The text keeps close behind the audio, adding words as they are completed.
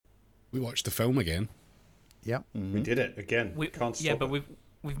We watched the film again. Yep. We did it again. Can't stop. Yeah, but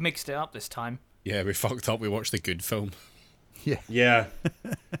we've mixed it up this time. Yeah, we fucked up. We watched the good film. Yeah.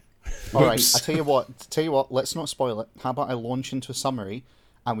 All right, I tell you what. Let's not spoil it. How about I launch into a summary,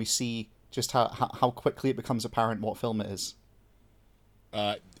 and we see just how quickly it becomes apparent what film it is.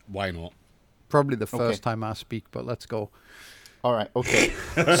 Why not? Probably the first time I speak, but let's go. All right, okay.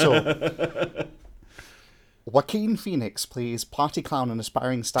 So, Joaquin Phoenix plays party clown and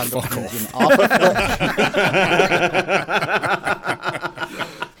aspiring stand-up comedian Arthur Fleck,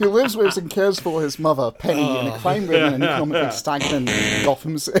 who lives, works, and cares for his mother, Penny, in a crime-ridden and economically stagnant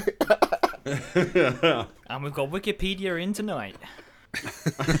Gotham City. And we've got Wikipedia in tonight.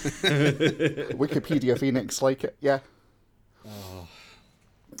 Wikipedia Phoenix, like it, yeah.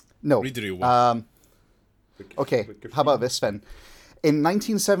 No. Read the real one. Okay, how about this then? In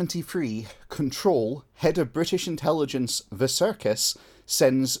 1973, Control, head of British intelligence The Circus,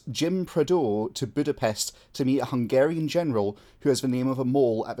 sends Jim Prado to Budapest to meet a Hungarian general who has the name of a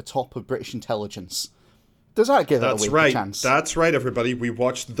mole at the top of British intelligence. Does that give it away a chance? That's right, everybody. We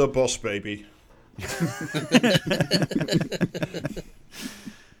watched The Boss Baby.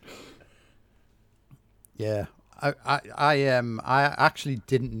 Yeah. I actually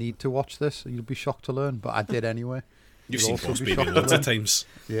didn't need to watch this. You'll be shocked to learn, but I did anyway. You've You'll seen also Boss be Baby shocked to lots of learn. times.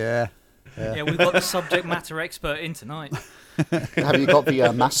 Yeah. Yeah, we've got the subject matter expert in tonight. Have you got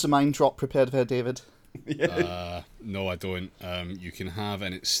the mastermind drop prepared there, David? No, I don't. You can have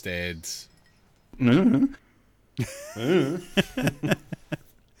instead. Dun,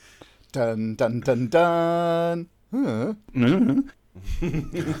 dun, dun, dun. Huh.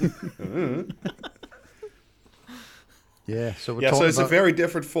 Yeah, so we're Yeah, so talking it's a about... very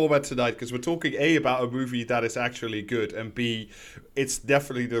different format tonight because we're talking A, about a movie that is actually good, and B, it's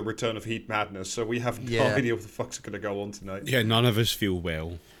definitely the return of Heat Madness, so we have no idea what the fuck's going to go on tonight. Yeah, none of us feel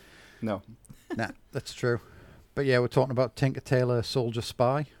well. No. Nah, that's true. But yeah, we're talking about Tinker Tailor Soldier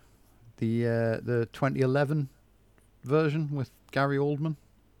Spy, the 2011 version with Gary Oldman,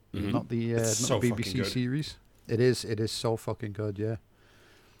 not the so not the fucking BBC good. series. It is so fucking good, yeah.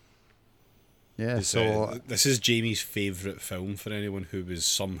 Yeah, so This is Jamie's favourite film for anyone who was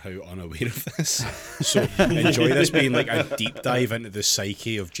somehow unaware of this. So enjoy this being like a deep dive into the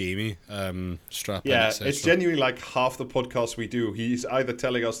psyche of Jamie. Strap in, Yeah, etc. it's genuinely like half the podcast we do. He's either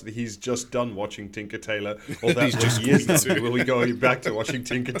telling us that he's just done watching Tinker Tailor, or that He's when just he is going done, to. will he go back to watching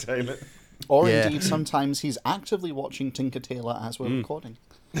Tinker Tailor? Or Yeah. indeed, sometimes he's actively watching Tinker Tailor as we're recording.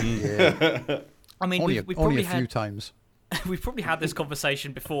 yeah, I mean, only we've a probably few times. we've probably had this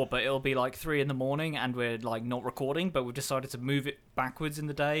conversation before, but it'll be like 3 a.m. and we're like not recording, but we've decided to move it backwards in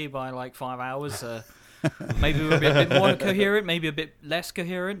the day by like 5 hours. Maybe we're a bit more coherent, maybe a bit less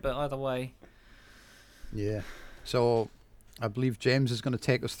coherent, but either way. Yeah. So I believe James is going to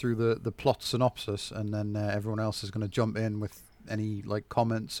take us through the plot synopsis, and then everyone else is going to jump in with any like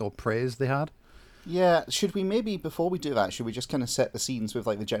comments or praise they had. Yeah, should we maybe, before we do that, should we just kind of set the scenes with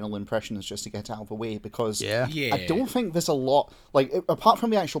like the general impressions just to get it out of the way? Because Yeah. I don't think there's a lot, like, apart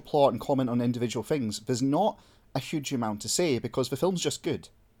from the actual plot and comment on individual things, there's not a huge amount to say because the film's just good.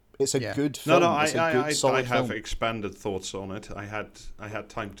 It's a good film. No, It's a good, I solid have film. expanded thoughts on it. I had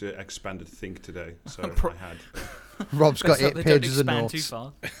time to expand and think today, so I had. Rob's got Let's hope 8 they don't pages of expand notes. too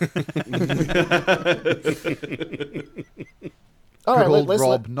far. All Good right, old let's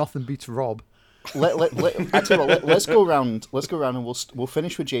Rob. Nothing beats Rob. I tell you what, let's go around. Let's go around, and we'll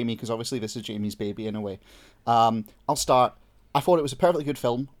finish with Jamie because obviously this is Jamie's baby in a way. I'll start. I thought it was a perfectly good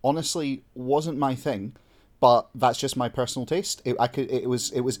film. Honestly, wasn't my thing, but that's just my personal taste. It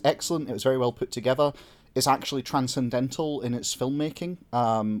was excellent. It was very well put together. It's actually transcendental in its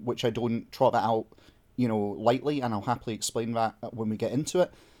filmmaking, which I don't trot that out, lightly, and I'll happily explain that when we get into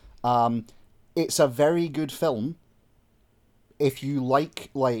it. It's a very good film. If you like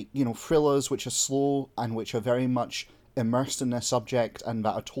thrillers which are slow and which are very much immersed in their subject and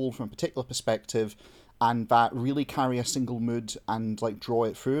that are told from a particular perspective and that really carry a single mood and like draw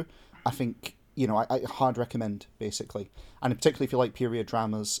it through, I think, I hard recommend, basically. And particularly if you like period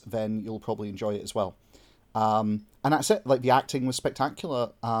dramas, then you'll probably enjoy it as well. And that's it. Like, the acting was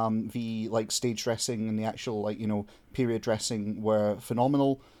spectacular. The like stage dressing and the actual period dressing were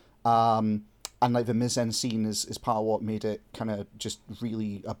phenomenal. And like the mise-en-scene is part of what made it kind of just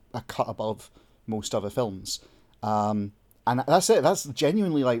really a cut above most other films. And that's it. That's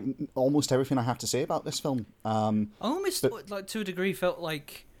genuinely like almost everything I have to say about this film. I almost, like, to a degree, felt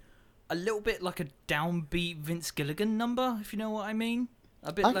like a little bit like a downbeat Vince Gilligan number, if you know what I mean.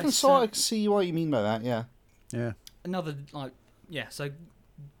 A bit I less, can sort of see what you mean by that, yeah. Yeah. another, like, so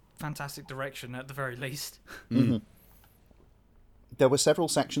fantastic direction at the very least. Mm-hmm. there were several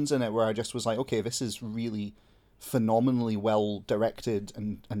sections in it where I just was like, okay, this is really phenomenally well directed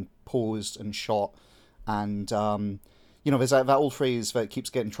and posed and shot. And, there's that old phrase that keeps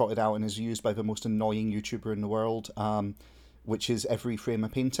getting trotted out and is used by the most annoying YouTuber in the world, which is every frame a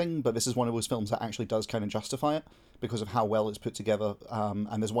painting. But this is one of those films that actually does kind of justify it because of how well it's put together.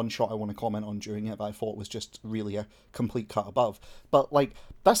 And there's one shot I want to comment on during it that I thought was just really a complete cut above. But, like,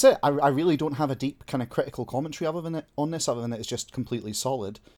 that's it. I really don't have a deep kind of critical commentary on this, other than it's just completely solid.